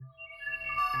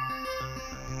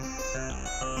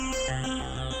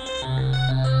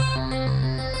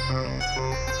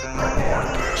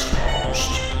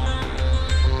most.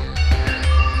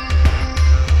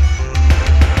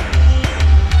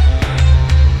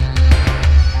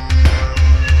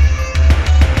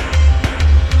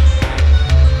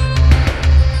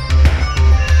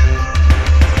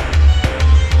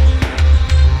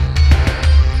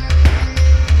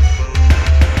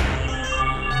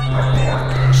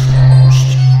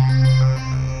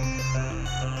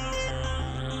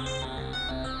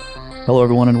 Hello,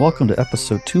 everyone, and welcome to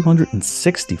episode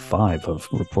 265 of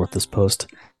Report This Post,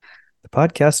 the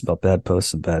podcast about bad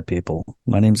posts and bad people.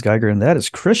 My name's Geiger, and that is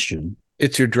Christian.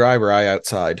 It's your driver eye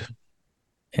outside.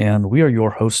 And we are your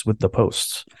hosts with the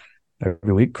posts.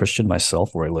 Every week, Christian,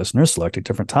 myself, or a listener select a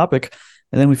different topic,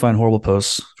 and then we find horrible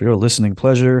posts for your listening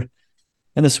pleasure.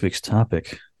 And this week's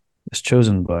topic is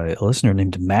chosen by a listener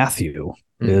named Matthew,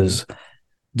 is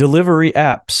delivery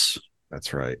apps.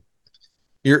 That's right.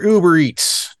 Your Uber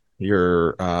Eats.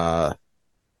 Your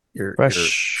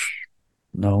fresh.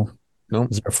 No.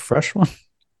 Is there a fresh one?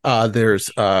 There's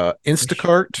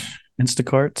Instacart.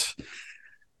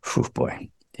 Oh boy.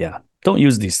 Yeah. Don't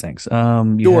use these things.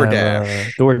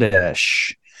 DoorDash.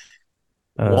 DoorDash.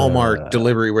 Walmart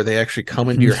delivery, where they actually come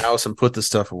into your house and put the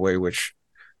stuff away, which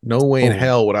no way in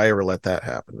hell would I ever let that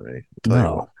happen to me.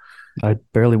 No. I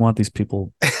barely want these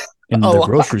people in the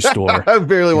grocery store. I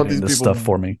barely want these this people stuff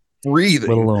for me. Breathing.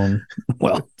 Let alone,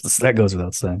 well, that goes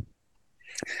without saying.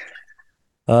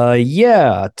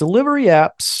 Delivery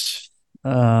apps.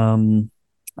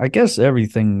 I guess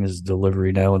everything is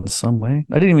delivery now in some way.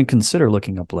 I didn't even consider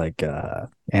looking up like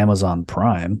Amazon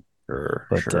Prime. Sure.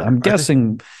 I'm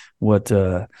guessing what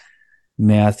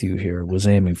Matthew here was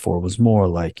aiming for was more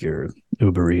like your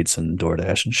Uber Eats and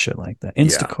DoorDash and shit like that.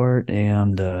 Instacart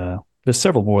and there's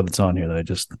several more that's on here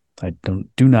that I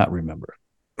do not remember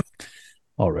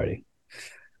already.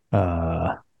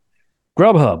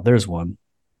 Grubhub, there's one.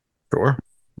 Sure.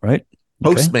 Right?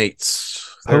 Postmates.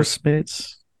 Okay.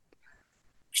 Postmates.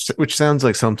 Which sounds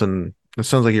like something, it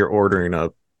sounds like you're ordering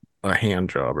a hand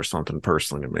job or something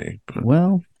personally to me. But.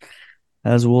 Well,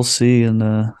 as we'll see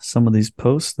in some of these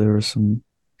posts, there are some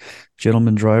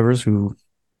gentlemen drivers who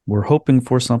were hoping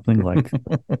for something like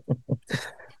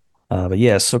but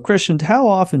yeah, so Christian, how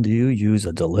often do you use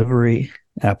a delivery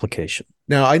application?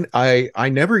 Now, I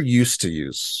never used to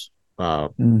use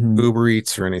Uber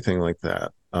Eats or anything like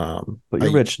that. But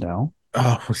you're rich now.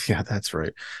 Oh, yeah, that's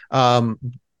right.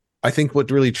 I think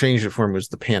what really changed it for me was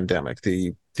the pandemic,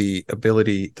 the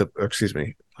ability, the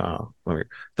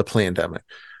pandemic,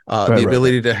 the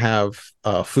ability to have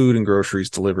food and groceries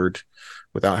delivered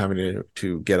without having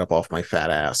to get up off my fat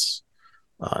ass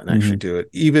and actually do it.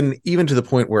 Even to the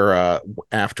point where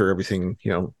after everything,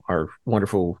 our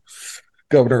wonderful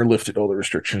governor lifted all the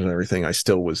restrictions and everything, I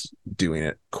still was doing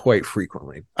it quite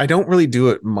frequently. I don't really do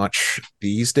it much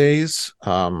these days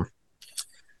because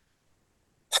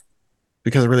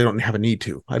I really don't have a need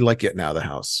to. I like getting out of the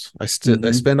house. I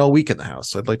spend all week in the house.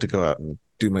 So I'd like to go out and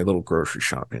do my little grocery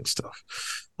shopping and stuff.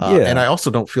 And I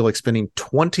also don't feel like spending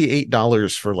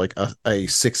 $28 for like a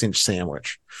 6-inch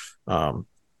sandwich.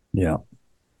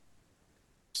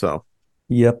 So.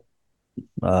 Yep.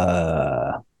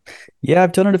 Yeah,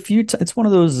 I've done it a few times. It's one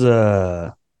of those.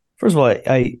 First of all,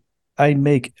 I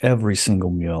make every single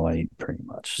meal I eat pretty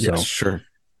much. So yes, sure.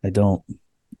 I don't.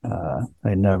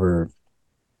 I never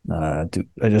do.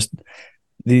 I just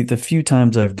the few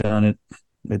times I've done it,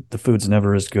 the food's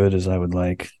never as good as I would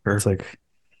like. Sure. It's like,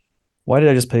 why did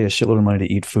I just pay a shitload of money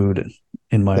to eat food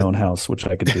in my own house, which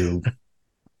I could do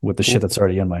with the shit that's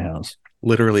already in my house?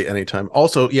 Literally anytime.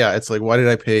 Also, yeah, it's like, why did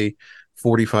I pay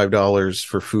 $45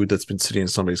 for food that's been sitting in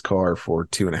somebody's car for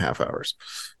 2.5 hours?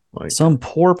 Like some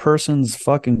poor person's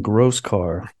fucking gross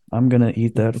car. I'm gonna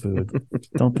eat that food.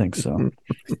 Don't think so.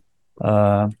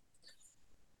 Or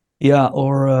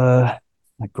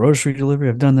like grocery delivery.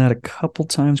 I've done that a couple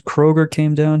times. Kroger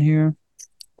came down here.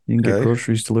 You can get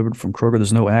groceries delivered from Kroger.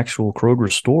 There's no actual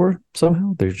Kroger store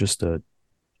somehow. There's just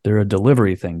they're a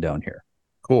delivery thing down here.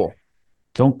 Cool.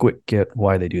 Don't get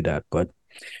why they do that, but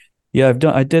yeah,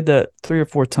 I did that 3 or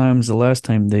 4 times. The last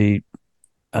time I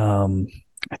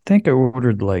think I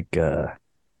ordered like it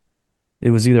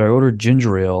was either I ordered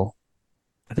ginger ale.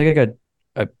 I think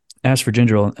I asked for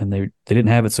ginger ale and they didn't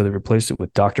have it, so they replaced it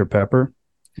with Dr. Pepper.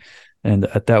 And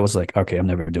that was like, okay, I'm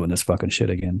never doing this fucking shit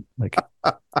again. Like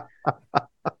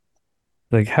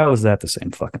how is that the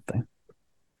same fucking thing?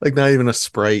 Like not even a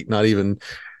Sprite, not even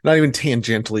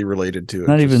tangentially related to it.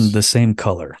 Not even the same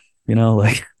color,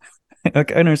 like I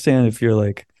understand if you're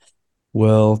like,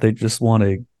 well, they just want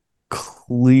a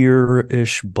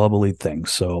clear-ish bubbly thing.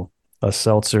 So a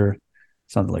seltzer,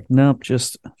 something like, nope,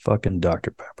 just fucking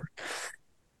Dr. Pepper.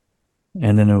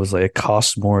 And then it was like, it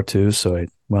costs more too. So I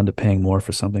wound up paying more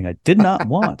for something I did not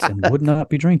want and would not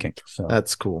be drinking. So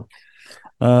That's cool.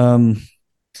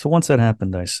 So once that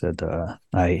happened, I said,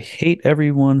 I hate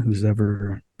everyone who's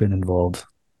ever been involved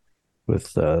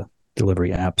with delivery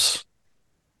apps,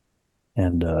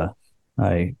 and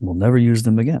I will never use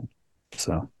them again.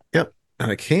 So yep,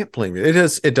 and I can't blame you.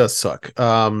 It does suck.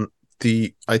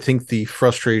 I think the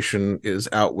frustration is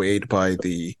outweighed by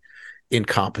the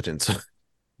incompetence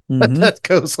that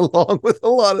goes along with a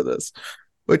lot of this,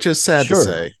 which is sad to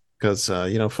say, because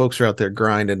folks are out there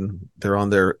grinding. They're on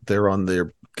their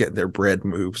getting their bread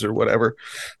moves or whatever.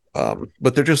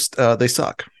 But they're just they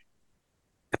suck.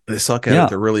 They suck at it.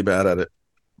 They're really bad at it.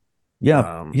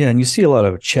 Yeah. And you see a lot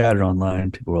of chatter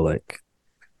online. People are like,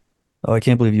 "Oh, I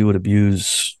can't believe you would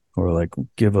abuse or like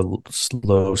give a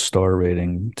low star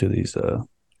rating to these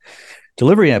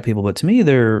delivery app people." But to me,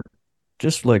 they're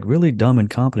just like really dumb,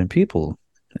 incompetent people,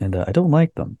 and I don't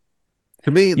like them.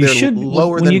 To me, they're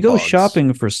lower than when you go bugs.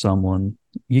 shopping for someone,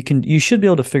 you should be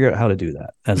able to figure out how to do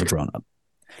that as a grown up.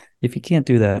 If you can't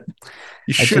do that,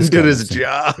 you shouldn't do it as a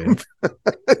job.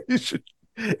 You should.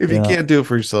 If you can't do it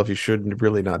for yourself, you should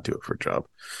really not do it for a job.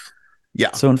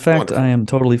 Yeah. So in fact, I am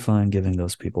totally fine giving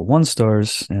those people 1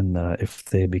 stars, and if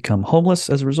they become homeless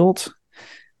as a result,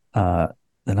 then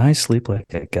I sleep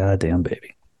like a goddamn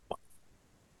baby.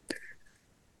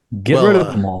 Get rid of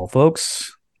them all,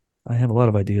 folks. I have a lot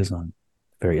of ideas on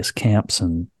various camps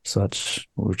and such,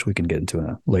 which we can get into in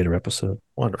a later episode.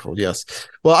 Wonderful. Yes.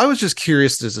 Well, I was just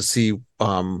curious to see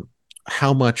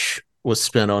how much was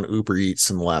spent on Uber Eats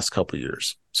in the last couple of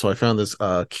years. So I found this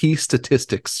key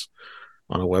statistics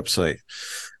on a website.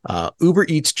 Uber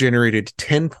Eats generated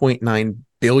 $10.9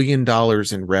 billion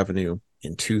in revenue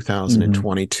in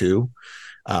 2022.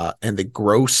 And the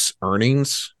gross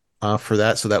earnings for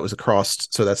that, so that was across,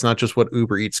 so that's not just what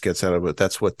Uber Eats gets out of it,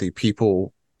 that's what the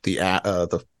people,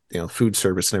 the food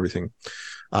service and everything,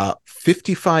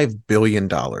 $55 billion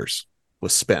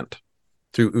was spent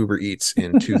through Uber Eats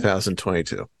in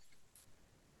 2022.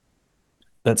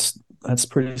 That's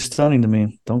pretty stunning to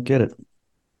me. Don't get it.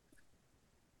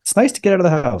 It's nice to get out of the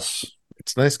house.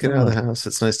 It's nice to get out of the house.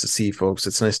 It's nice to see folks.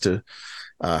 It's nice to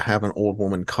have an old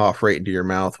woman cough right into your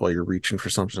mouth while you're reaching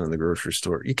for something in the grocery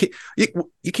store. You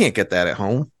can't get that at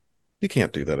home. You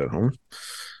can't do that at home.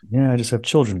 Yeah, I just have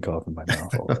children cough in my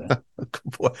mouth all day.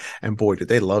 boy, did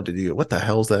they love to do it. What the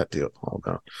hell's that deal all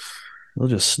about? They'll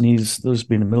just sneeze. They'll just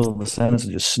be in the middle of a sentence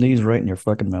and just sneeze right in your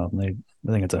fucking mouth. And they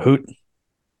think it's a hoot.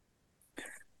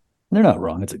 They're not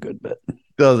wrong. It's a good bit.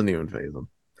 Doesn't even faze them.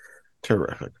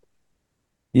 Terrific.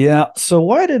 Yeah. So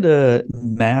why did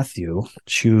Matthew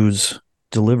choose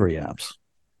delivery apps?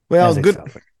 Well,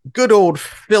 good old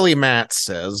Philly Matt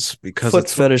says, because foot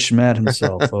fetish Matt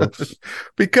himself, folks.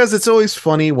 Because it's always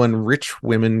funny when rich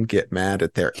women get mad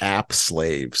at their app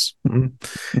slaves.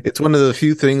 It's one of the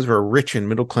few things where rich and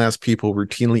middle class people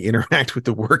routinely interact with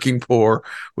the working poor,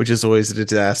 which is always a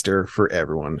disaster for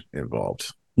everyone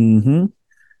involved. Mm-hmm.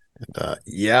 And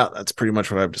yeah, that's pretty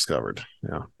much what I've discovered.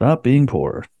 Yeah, stop being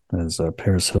poor, as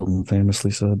Paris Hilton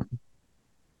famously said.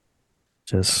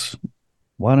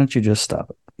 Why don't you just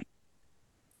stop it?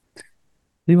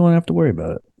 You won't have to worry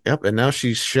about it. Yep, and now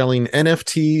she's shelling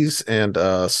NFTs and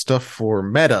stuff for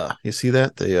Meta. You see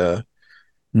that? They're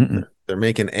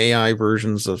making AI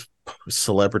versions of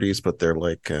celebrities, but they're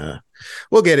like,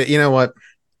 we'll get it. You know what?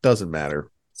 Doesn't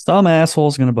matter. Some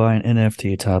asshole's going to buy an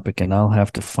NFT topic, and I'll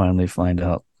have to finally find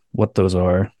out what those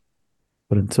are.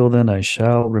 But until then, I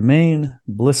shall remain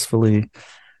blissfully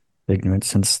ignorant,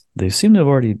 since they seem to have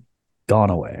already gone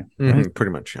away. Right?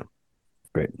 Pretty much, yeah.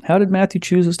 Great. How did Matthew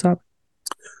choose his topic?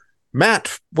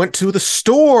 Matt went to the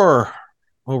store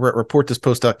over at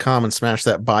reportthispost.com and smashed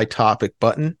that buy topic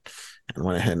button and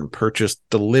went ahead and purchased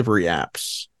delivery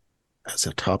apps as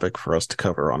a topic for us to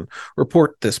cover on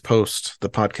Report This Post, the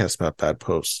podcast about bad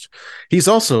posts. He's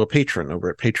also a patron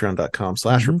over at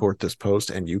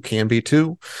patreon.com/reportthispost, and you can be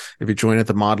too. If you join at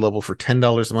the mod level for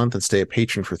 $10 a month and stay a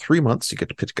patron for 3 months, you get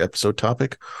to pick an episode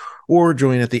topic, or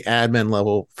join at the admin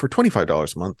level for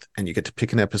 $25 a month, and you get to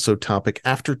pick an episode topic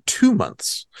after 2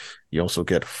 months. You also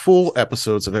get full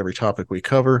episodes of every topic we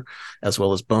cover, as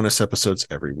well as bonus episodes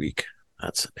every week.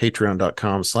 That's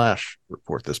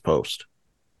patreon.com/reportthispost.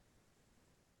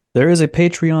 There is a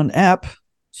Patreon app,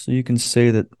 so you can say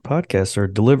that podcasts are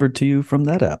delivered to you from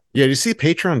that app. Yeah, do you see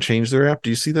Patreon change their app? Do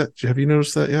you see that? Have you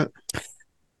noticed that yet?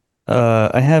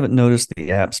 I haven't noticed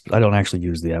the apps. I don't actually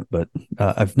use the app, but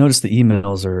I've noticed the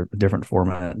emails are a different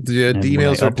format. Yeah, the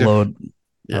emails are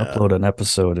upload an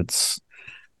episode. It's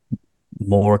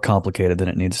more complicated than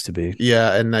it needs to be.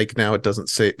 Yeah, and like now it doesn't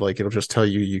say, like, it'll just tell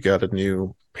you got a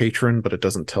new patron, but it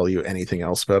doesn't tell you anything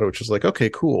else about it, which is like, okay,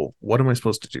 cool. What am I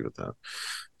supposed to do with that?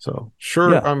 So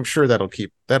sure, Yeah. I'm sure that'll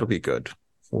be good.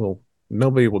 Well,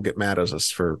 nobody will get mad at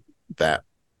us for that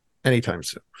anytime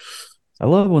soon. I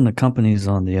love when the companies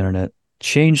on the internet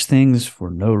change things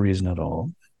for no reason at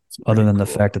all, other than the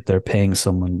fact that they're paying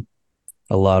someone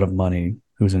a lot of money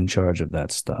who's in charge of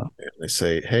that stuff. And they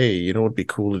say, hey, you know what would be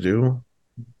cool to do?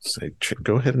 Say,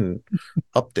 go ahead and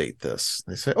update this.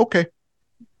 They say, okay.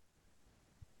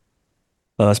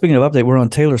 Speaking of update, we're on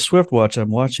Taylor Swift watch.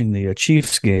 I'm watching the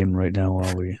Chiefs game right now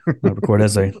while we record,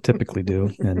 as I typically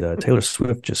do. And Taylor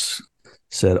Swift just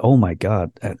said, "Oh my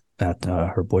God," at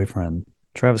her boyfriend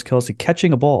Travis Kelce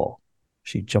catching a ball.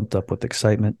 She jumped up with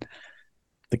excitement.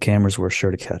 The cameras were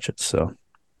sure to catch it. So,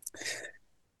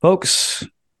 folks,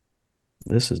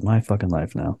 this is my fucking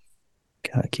life now.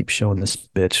 Gotta keep showing this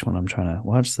bitch when I'm trying to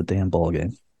watch the damn ball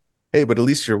game. Hey, but at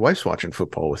least your wife's watching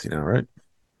football with you now, right?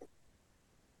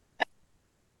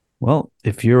 Well,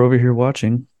 if you're over here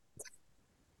watching,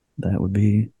 that would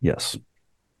be yes.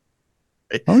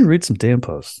 Let me read some damn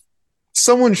posts.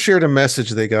 Someone shared a message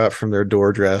they got from their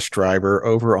DoorDash driver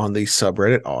over on the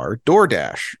subreddit r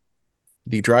DoorDash.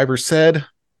 The driver said,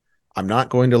 "I'm not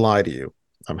going to lie to you.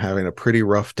 I'm having a pretty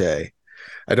rough day.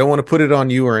 I don't want to put it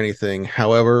on you or anything.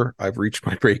 However, I've reached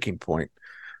my breaking point.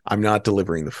 I'm not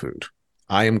delivering the food.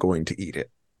 I am going to eat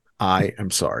it. I am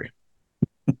sorry."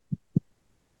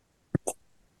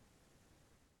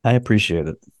 I appreciate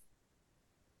it.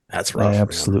 That's rough. I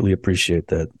absolutely appreciate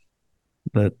that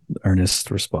earnest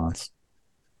response.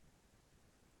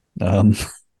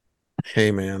 Hey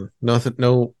man, nothing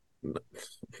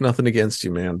against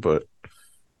you, man, but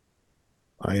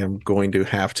I am going to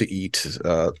have to eat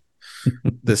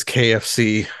this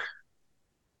KFC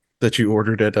that you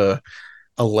ordered at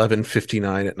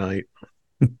 11:59 at night.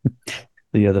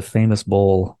 The famous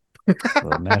bowl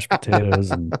of mashed potatoes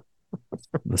and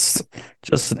this,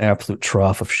 just an absolute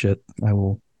trough of shit. I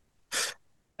will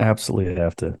absolutely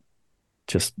have to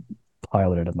just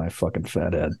pile it into my fucking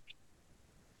fat head.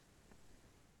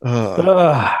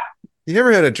 You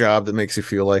ever had a job that makes you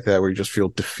feel like that, where you just feel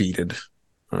defeated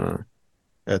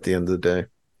at the end of the day?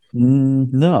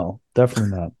 No,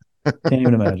 definitely not. Can't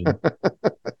even imagine.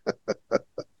 I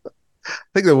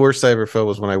think the worst I ever felt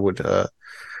was when I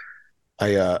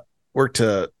worked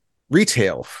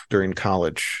retail during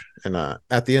college, and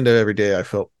at the end of every day, I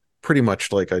felt pretty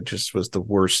much like I just was the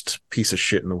worst piece of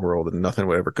shit in the world, and nothing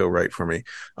would ever go right for me.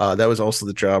 That was also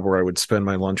the job where I would spend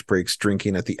my lunch breaks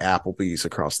drinking at the Applebee's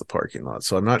across the parking lot.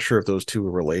 So I'm not sure if those two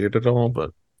are related at all,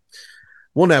 but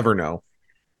we'll never know.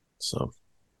 So,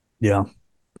 yeah.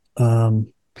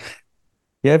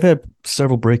 Yeah, I've had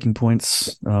several breaking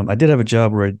points. I did have a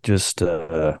job where I just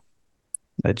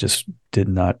did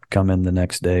not come in the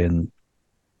next day, and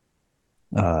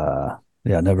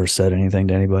never said anything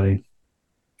to anybody.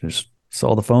 Just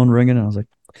saw the phone ringing, and I was like,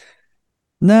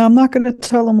 "No, I'm not going to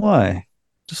tell them why.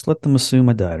 Just let them assume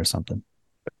I died or something."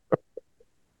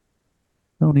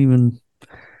 Don't even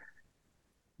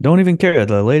care.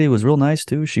 The lady was real nice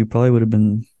too. She probably would have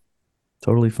been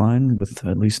totally fine with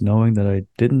at least knowing that I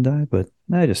didn't die, but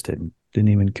I just didn't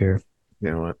even care. You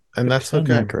know what? And that's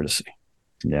okay. Courtesy.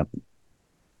 Yeah.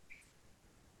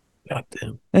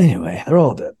 Goddamn. Anyway, they're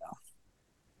all dead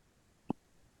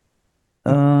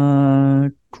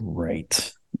now.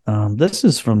 Great. This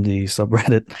is from the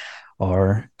subreddit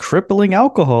r crippling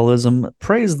alcoholism.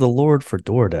 Praise the Lord for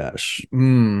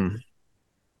DoorDash.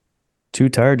 Too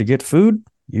tired to get food?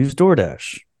 Use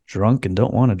DoorDash. Drunk and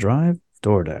don't want to drive?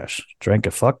 DoorDash. Drank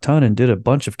a fuck ton and did a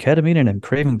bunch of ketamine and am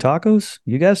craving tacos?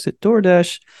 You guessed it,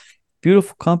 DoorDash.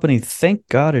 Beautiful company. Thank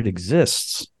God it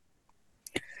exists.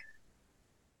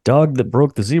 Dog that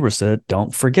broke the zebra said,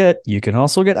 "Don't forget, you can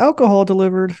also get alcohol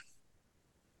delivered."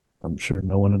 I'm sure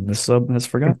no one in this sub has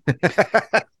forgot.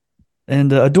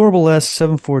 And Adorable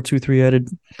S7423 added,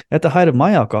 "At the height of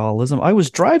my alcoholism, I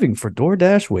was driving for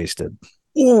DoorDash wasted."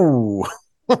 Ooh.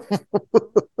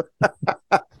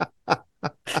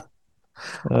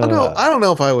 I don't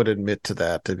know if I would admit to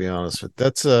that, to be honest.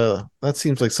 That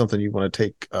seems like something you want to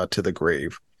take to the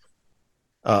grave.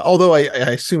 Although I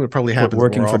assume it probably happens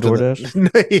working for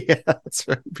DoorDash. Yeah, that's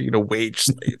right. Being a wage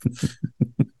slave.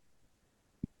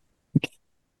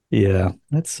 Yeah,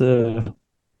 that's I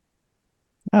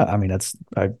mean, that's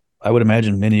I would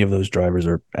imagine many of those drivers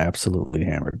are absolutely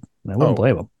hammered. I wouldn't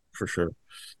blame them for sure.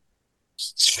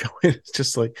 It's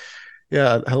just like,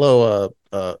 yeah, hello,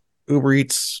 Uber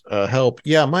Eats, help.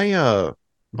 Yeah,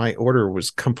 my order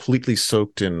was completely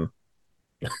soaked in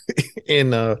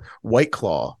White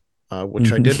Claw,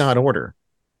 which I did not order.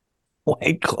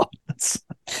 White Claw.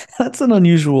 That's an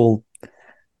unusual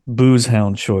booze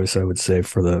hound choice, I would say,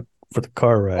 for the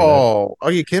car ride. Oh,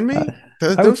 are you kidding me? I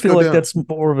would Those feel go like down. that's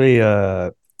more of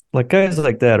a like guys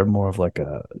like that are more of like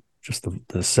a just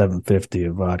the 750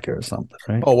 of vodka or something,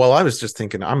 right? Oh, well, I was just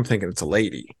thinking, I'm thinking it's a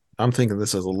lady. I'm thinking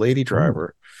this is a lady Oh,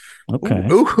 driver. Ooh, okay.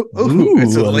 ooh, ooh,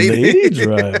 it's a Ooh, a lady lady.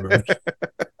 driver.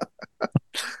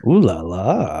 Ooh la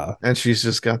la. And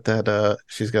she's got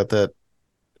that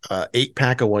 8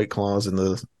 pack of White Claws in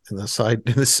the side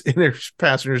in her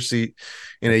passenger seat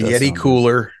in That a does Yeti sound good.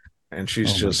 cooler. And she's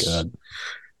Oh my just God.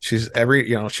 she's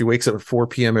every she wakes up at 4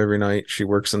 p.m. every night. She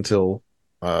works until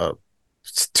uh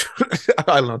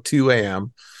I don't know, 2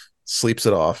 a.m., sleeps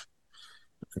it off,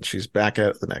 and she's back at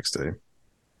it the next day.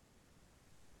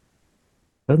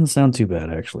 Doesn't sound too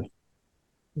bad, actually.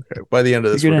 Okay. By the end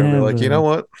of this, You're we're gonna gonna be have like, you know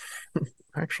what?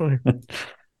 Actually,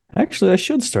 actually I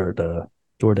should start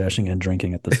door dashing and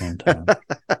drinking at the same time.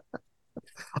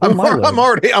 Pull my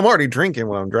leg. I'm already drinking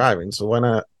when I'm driving, so why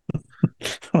not?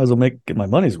 Might as well get my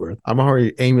money's worth. I'm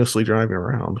already aimlessly driving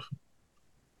around.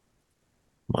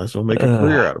 Might as well make a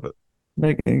career Uh, out of it.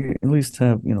 make at least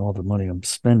have all the money I'm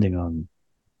spending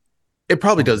It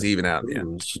probably on does the even out in the end.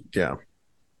 booze. Yeah,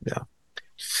 yeah.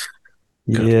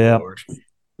 Good Yeah, lord.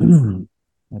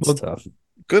 that's Well, tough.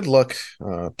 good luck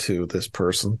to this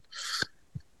person.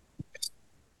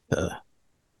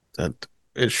 That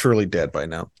is surely dead by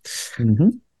now. Mm-hmm.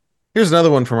 Here's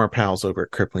another one from our pals over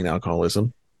at Crippling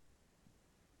Alcoholism.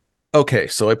 Okay,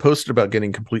 so I posted about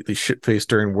getting completely shit faced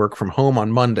during work from home on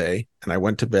Monday, and I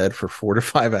went to bed for 4 to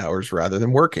 5 hours rather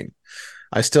than working.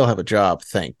 I still have a job,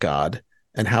 thank God.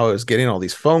 And how I was getting all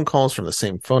these phone calls from the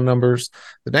same phone numbers.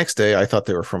 The next day, I thought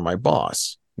they were from my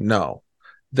boss. No.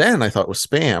 Then I thought it was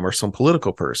spam or some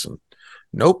political person.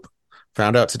 Nope.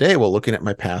 Found out today while looking at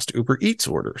my past Uber Eats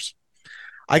orders.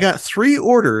 I got 3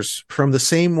 orders from the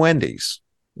same Wendy's.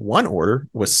 One order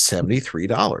was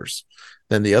 $73.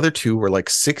 Then the other two were like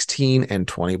 16 and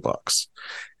 $20.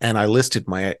 And I listed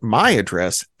my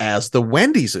address as the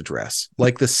Wendy's address,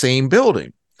 like the same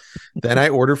building. Then I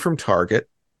ordered from Target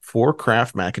 4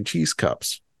 Kraft mac and cheese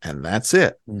cups, and that's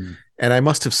it. Mm. And I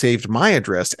must have saved my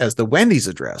address as the Wendy's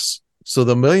address. So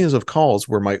the millions of calls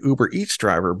were my Uber Eats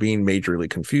driver being majorly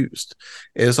confused.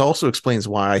 It also explains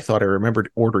why I thought I remembered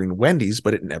ordering Wendy's,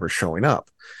 but it never showing up.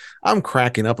 I'm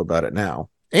cracking up about it now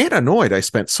and annoyed I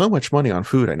spent so much money on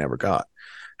food I never got.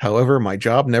 However, my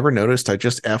job never noticed I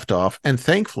just effed off, and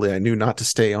thankfully I knew not to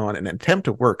stay on and attempt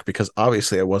to work because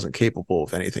obviously I wasn't capable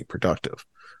of anything productive.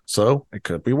 So it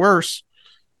could be worse.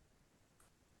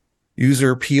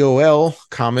 User POL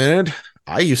commented,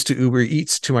 I used to Uber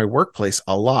Eats to my workplace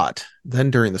a lot.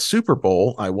 Then during the Super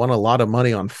Bowl, I won a lot of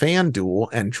money on FanDuel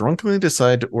and drunkenly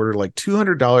decided to order like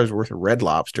 $200 worth of Red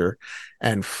Lobster,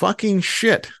 and fucking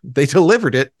shit, they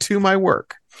delivered it to my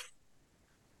work.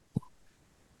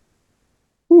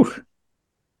 Whew.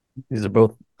 These are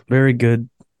both very good,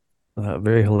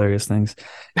 very hilarious things.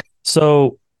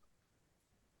 So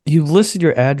you've listed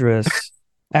your address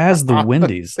as the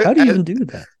Wendy's. How do you even do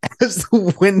that? As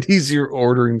the Wendy's you're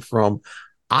ordering from,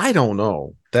 I don't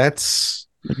know. That's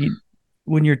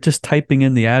When you're just typing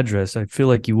in the address, I feel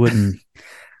like you wouldn't.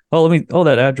 Oh,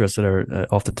 that address that are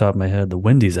off the top of my head, the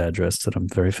Wendy's address that I'm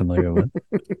very familiar with.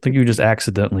 I think you would just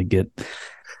accidentally get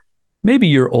maybe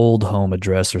your old home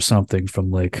address or something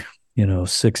from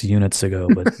 6 units ago,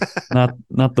 but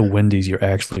not the Wendy's you're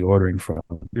actually ordering from.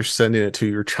 you're sending it to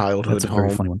your childhood That's a home.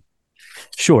 very funny one.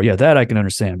 Sure, yeah, that I can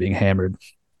understand being hammered.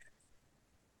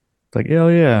 Like, oh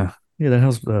yeah, that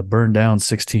house burned down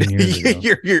 16 years ago.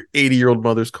 Your 80-year-old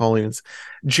mother's calling. It's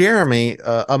Jeremy.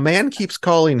 A man keeps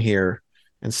calling here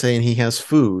and saying he has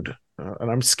food,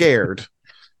 and I'm scared.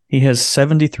 He has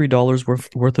 $73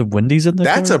 worth of Wendy's in the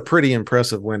That's cart? a pretty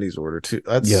impressive Wendy's order too.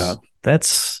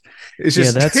 That's it's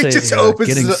just that's it just a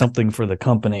getting something for the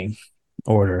company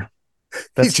order.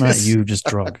 That's not you just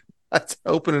drunk. That's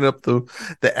opening up the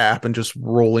app and just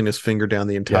rolling his finger down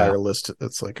the entire list.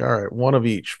 It's like, all right, one of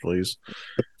each, please.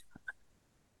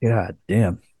 God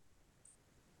damn.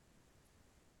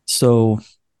 So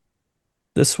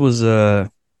this is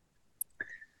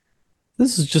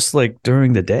just like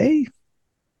during the day?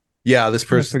 Yeah, this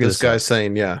guy's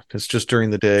saying, yeah, it's just during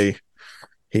the day.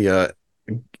 He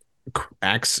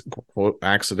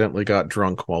accidentally got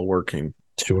drunk while working.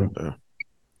 Sure.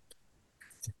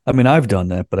 I mean, I've done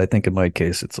that, but I think in my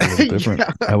case it's a little different.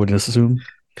 Yeah. I would assume.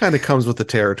 Kind of comes with the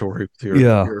territory. With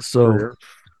your career.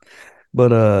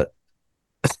 But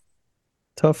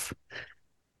tough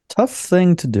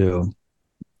thing to do.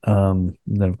 And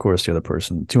then of course the other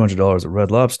person, $200 at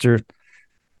Red Lobster,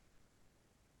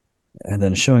 and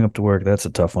then showing up to work. That's a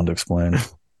tough one to explain.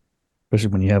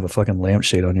 Especially when you have a fucking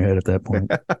lampshade on your head at that point.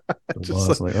 The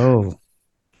boss like, oh.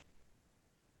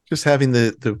 Just having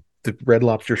the Red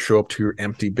Lobster show up to your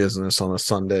empty business on a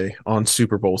Sunday, on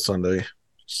Super Bowl Sunday.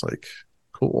 It's like,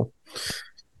 cool.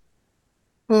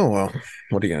 Oh, well,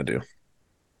 what are you going to do?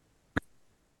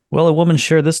 Well, a woman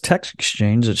shared this text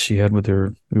exchange that she had with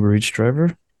her Uber Eats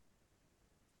driver.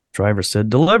 Driver said,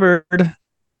 delivered. A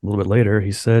little bit later,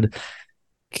 he said,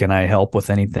 can I help with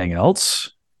anything else?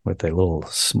 With a little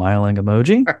smiling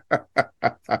emoji.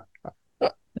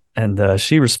 And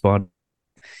she responded,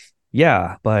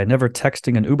 yeah, by never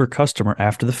texting an Uber customer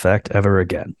after the fact ever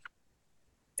again.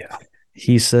 Yeah.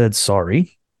 He said,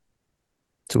 sorry.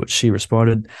 To which she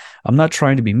responded, I'm not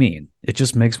trying to be mean. It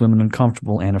just makes women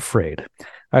uncomfortable and afraid.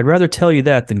 I'd rather tell you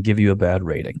that than give you a bad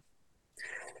rating.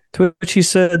 To which he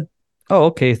said, oh,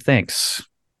 okay, thanks.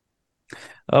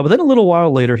 But then a little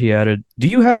while later, he added, do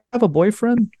you have a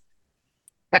boyfriend?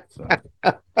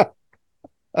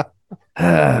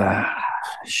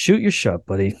 Shoot your shot,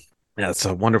 buddy. Yeah, it's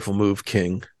a wonderful move,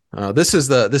 King. This is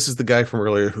the guy from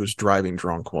earlier who's driving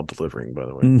drunk while delivering, by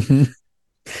the way. Mm-hmm.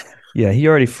 Yeah, he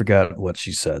already forgot what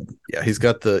she said. Yeah, he's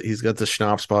got the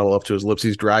schnapps bottle up to his lips.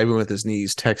 He's driving with his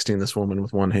knees, texting this woman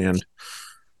with one hand.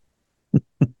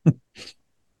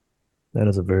 That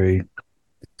is a very,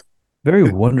 very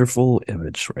wonderful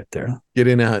image right there.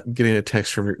 Getting a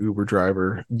text from your Uber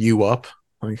driver, you up?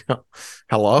 Like,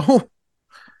 hello?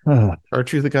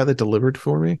 Aren't you the guy that delivered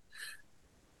for me?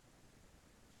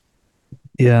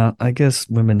 Yeah, I guess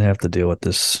women have to deal with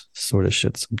this sort of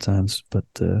shit sometimes, but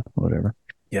whatever.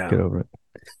 Yeah, get over it.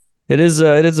 It is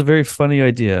a very funny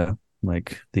idea.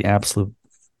 Like the absolute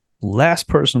last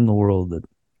person in the world that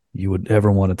you would ever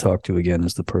want to talk to again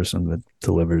is the person that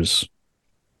delivers.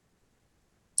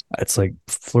 It's like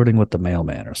flirting with the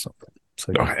mailman or something. It's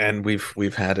like, and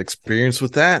we've had experience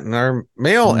with that in our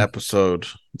mail episode.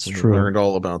 It's true. Learned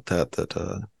all about that.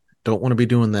 Don't want to be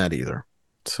doing that either.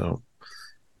 So,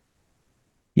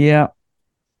 yeah.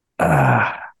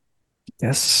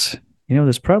 Yes.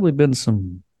 There's probably been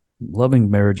some loving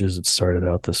marriages that started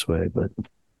out this way, but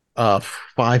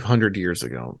 500 years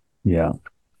ago. Yeah.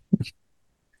 It's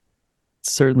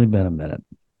certainly been a minute.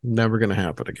 Never going to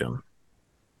happen again.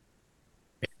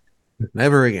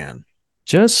 Never again.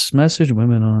 Just message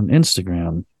women on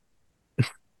Instagram.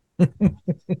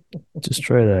 Just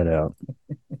try that out.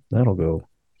 That'll go.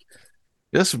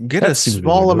 Just get a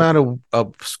small amount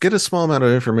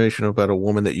of information about a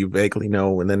woman that you vaguely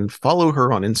know, and then follow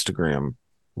her on Instagram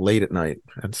late at night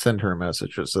and send her a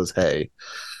message that says, "Hey."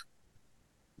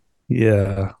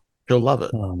 Yeah, she'll love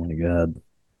it. Oh my god!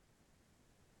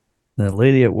 That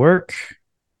lady at work,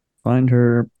 find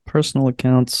her personal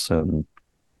accounts, and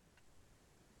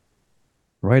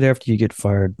right after you get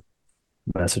fired,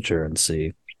 message her and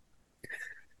see.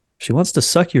 She wants to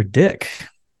suck your dick.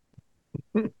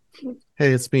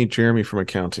 Hey, it's me, Jeremy from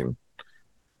accounting.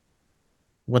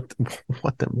 What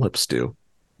them lips do?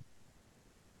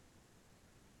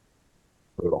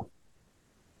 Brutal.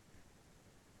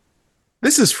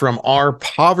 This is from our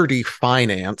Poverty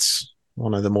Finance,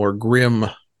 one of the more grim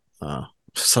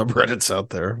subreddits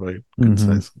out there.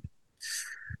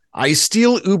 I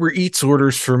steal Uber Eats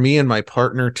orders for me and my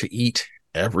partner to eat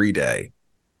every day.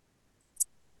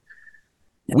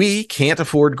 We can't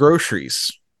afford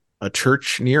groceries. A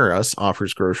church near us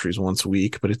offers groceries once a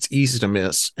week, but it's easy to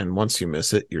miss, and once you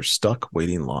miss it, you're stuck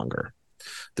waiting longer.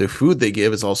 The food they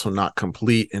give is also not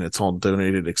complete, and it's all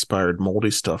donated, expired, moldy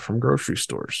stuff from grocery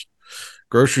stores.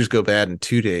 Groceries go bad in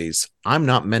 2 days. I'm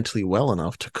not mentally well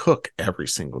enough to cook every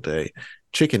single day.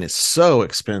 Chicken is so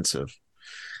expensive.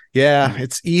 Yeah,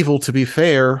 it's evil to be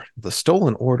fair. The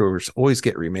stolen orders always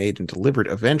get remade and delivered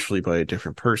eventually by a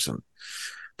different person.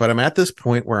 But I'm at this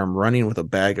point where I'm running with a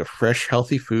bag of fresh,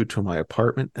 healthy food to my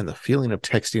apartment, and the feeling of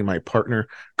texting my partner,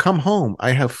 "Come home,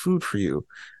 I have food for you,"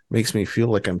 makes me feel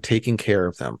like I'm taking care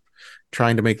of them,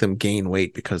 trying to make them gain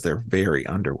weight because they're very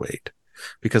underweight.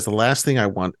 Because the last thing I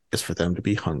want is for them to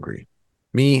be hungry.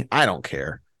 Me, I don't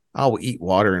care. I'll eat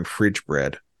water and fridge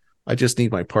bread. I just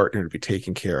need my partner to be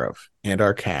taken care of, and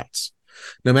our cats.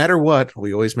 No matter what,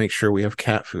 we always make sure we have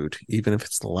cat food, even if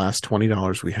it's the last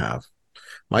 $20 we have.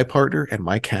 My partner and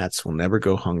my cats will never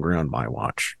go hungry on my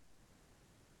watch.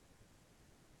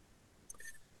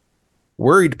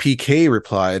 Worried PK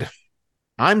replied,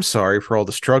 I'm sorry for all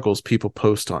the struggles people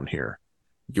post on here.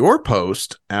 Your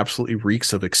post absolutely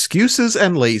reeks of excuses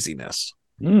and laziness.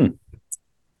 Bam.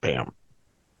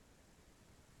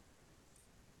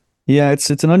 Yeah, it's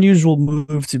an unusual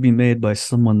move to be made by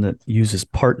someone that uses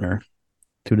partner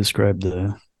to describe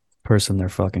the person they're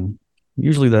fucking.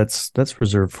 Usually that's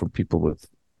reserved for people with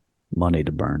money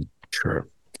to burn. Sure.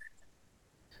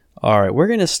 All right, we're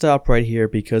going to stop right here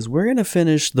because we're going to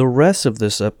finish the rest of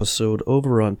this episode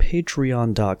over on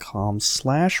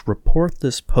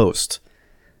patreon.com/reportthispost.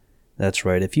 That's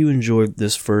right. If you enjoyed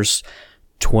this first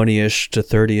 20-ish to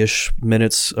 30-ish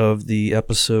minutes of the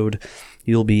episode,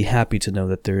 you'll be happy to know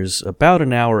that there's about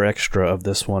an hour extra of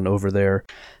this one over there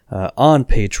on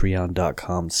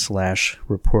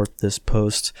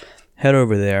patreon.com/reportthispost. Head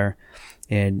over there.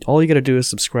 And all you got to do is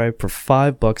subscribe for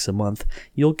 $5 a month.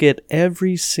 You'll get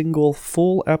every single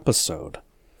full episode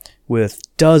with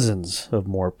dozens of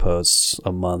more posts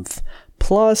a month,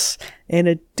 plus an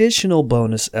additional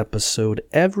bonus episode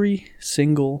every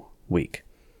single week.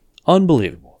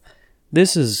 Unbelievable.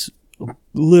 This is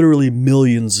literally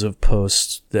millions of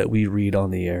posts that we read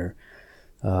on the air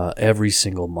every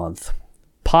single month.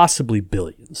 Possibly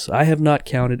billions. I have not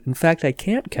counted. In fact, I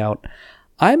can't count.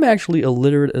 I'm actually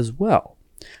illiterate as well.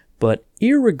 But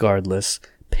irregardless,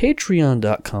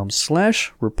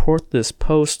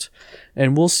 patreon.com/reportthispost,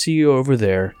 and we'll see you over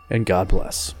there, and God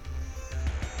bless.